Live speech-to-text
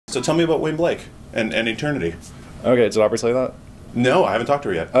So tell me about Wayne Blake and Eternity. Okay, did Aubrey tell you that? No, I haven't talked to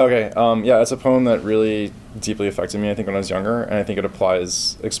her yet. Okay, yeah, it's a poem that really deeply affected me, I think, when I was younger, and I think it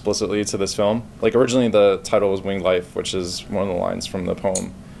applies explicitly to this film. Like, originally the title was Winged Life, which is one of the lines from the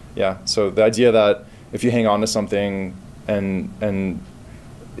poem. Yeah, so the idea that if you hang on to something and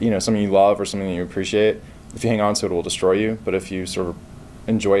you know, something you love or something that you appreciate, if you hang on to it, it will destroy you, but if you sort of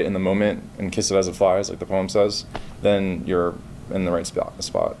enjoy it in the moment and kiss it as it flies, like the poem says, then you're in the right spot,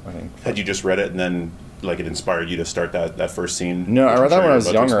 I think. Had you just read it and then like it inspired you to start that first scene? No, I read that when I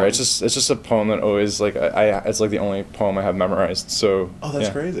was younger. It's just a poem that always like it's like the only poem I have memorized. So oh, that's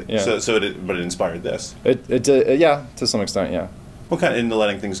crazy. Yeah. But it inspired this. It did, yeah, to some extent, yeah. What kind of into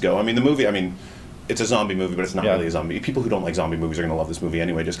letting things go? I mean, the movie. I mean, it's a zombie movie, but it's not really a zombie. People who don't like zombie movies are going to love this movie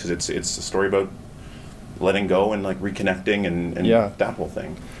anyway, just because it's a story about letting go and like reconnecting and that whole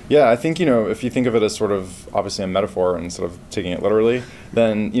thing. Yeah, I think, you know, if you think of it as sort of obviously a metaphor instead of taking it literally,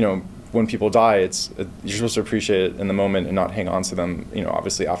 then, you know, when people die, you're supposed to appreciate it in the moment and not hang on to them, you know,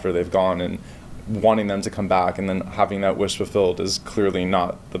 obviously after they've gone, and wanting them to come back and then having that wish fulfilled is clearly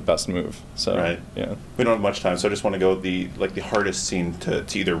not the best move. So, right. Yeah. We don't have much time, so I just want to go the hardest scene to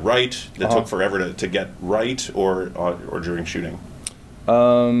either write that took forever to get right or during shooting.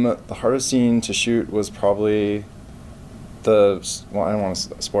 The hardest scene to shoot was probably I don't want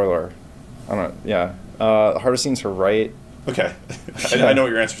to spoiler. I don't know. Yeah. The hardest scene to write. Okay. I know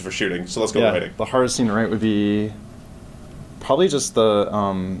what your answer is for shooting, so let's go writing. The hardest scene to write would be probably just the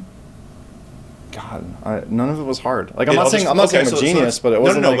none of it was hard. Like I'm not saying I'm a genius, but it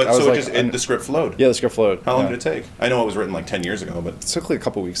wasn't the script flowed. Yeah, the script flowed. How long did it take? I know it was written like 10 years ago, but it took like a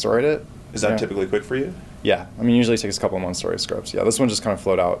couple weeks to write it. Is that typically quick for you? Yeah, I mean, usually it takes a couple of months to write scripts. Yeah, this one just kind of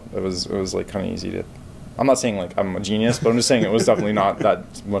flowed out. It was like kind of easy to. I'm not saying like I'm a genius, but I'm just saying it was definitely not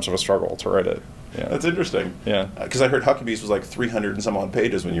that much of a struggle to write it. Yeah. That's interesting. Yeah. Because I heard Huckabees was like 300 and some odd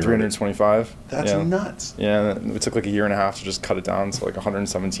pages when you wrote it. 325. That's nuts. Yeah, it took like a year and a half to just cut it down to like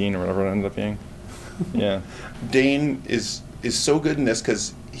 117 or whatever it ended up being. Yeah. Dane is so good in this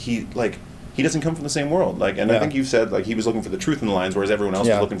because he doesn't come from the same world. Like, and I think you've said like he was looking for the truth in the lines, whereas everyone else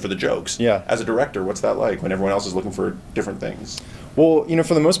was looking for the jokes. Yeah. As a director, what's that like when everyone else is looking for different things? Well, you know,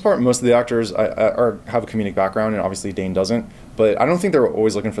 for the most part, most of the actors have a comedic background, and obviously Dane doesn't. But I don't think they're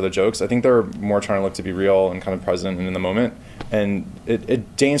always looking for the jokes. I think they're more trying to look to be real and kind of present and in the moment. And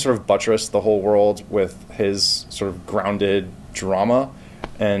Dane sort of buttressed the whole world with his sort of grounded drama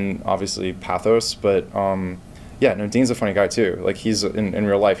and obviously pathos. But yeah, no, Dane's a funny guy too. Like he's in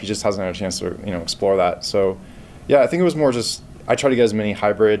real life, he just hasn't had a chance to explore that. So yeah, I think it was more just. I try to get as many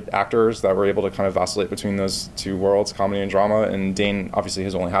hybrid actors that were able to kind of vacillate between those two worlds, comedy and drama, and Dane obviously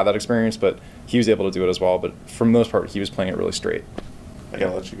has only had that experience, but he was able to do it as well, but for the most part, he was playing it really straight. I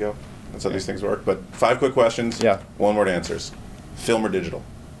gotta let you go. That's how these things work, but 5 quick questions, one-word answers. Film or digital?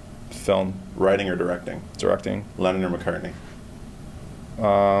 Film. Writing or directing? Directing. Lennon or McCartney?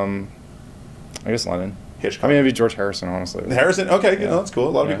 I guess Lennon. Hitchcock? I mean, it'd be George Harrison, honestly. Harrison? Okay, that's cool.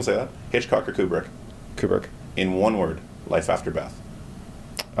 A lot of people say that. Hitchcock or Kubrick? Kubrick. In one word, life after Beth.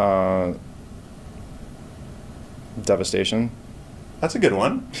 Devastation. That's a good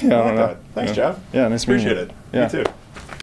one. Yeah, I like that. Thanks, Jeff. Yeah, nice meeting you. Appreciate it. Yeah. You too.